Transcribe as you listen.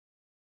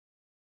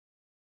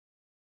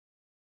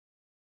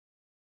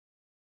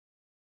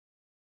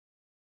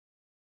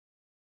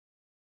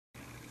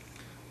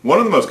One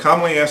of the most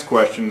commonly asked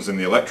questions in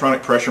the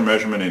electronic pressure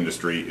measurement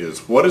industry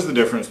is, what is the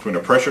difference between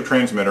a pressure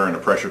transmitter and a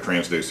pressure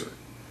transducer?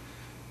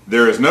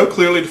 There is no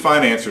clearly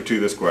defined answer to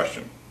this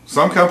question.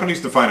 Some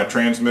companies define a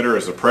transmitter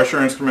as a pressure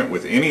instrument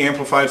with any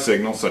amplified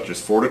signal such as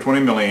 4 to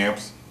 20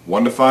 milliamps,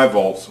 1 to 5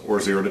 volts,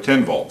 or 0 to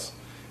 10 volts,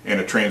 and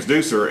a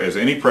transducer as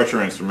any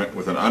pressure instrument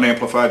with an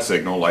unamplified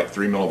signal like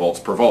 3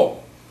 millivolts per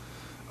volt.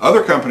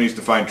 Other companies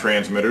define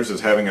transmitters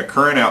as having a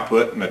current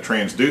output and a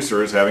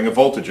transducer as having a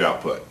voltage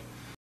output.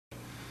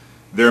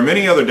 There are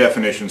many other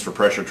definitions for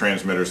pressure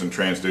transmitters and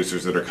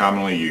transducers that are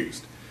commonly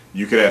used.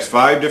 You could ask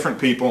 5 different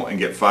people and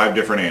get 5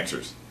 different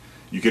answers.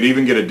 You could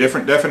even get a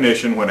different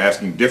definition when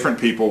asking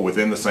different people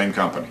within the same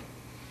company.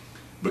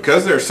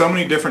 Because there are so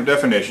many different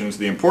definitions,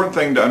 the important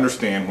thing to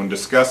understand when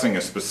discussing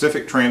a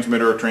specific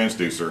transmitter or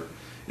transducer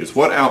is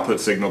what output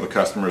signal the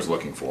customer is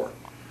looking for.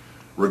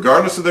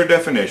 Regardless of their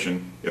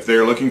definition, if they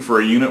are looking for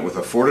a unit with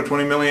a 4 to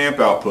 20 milliamp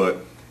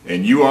output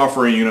and you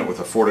offer a unit with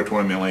a 4 to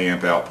 20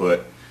 milliamp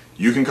output,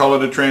 you can call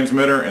it a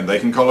transmitter and they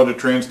can call it a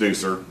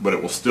transducer, but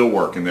it will still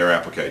work in their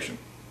application.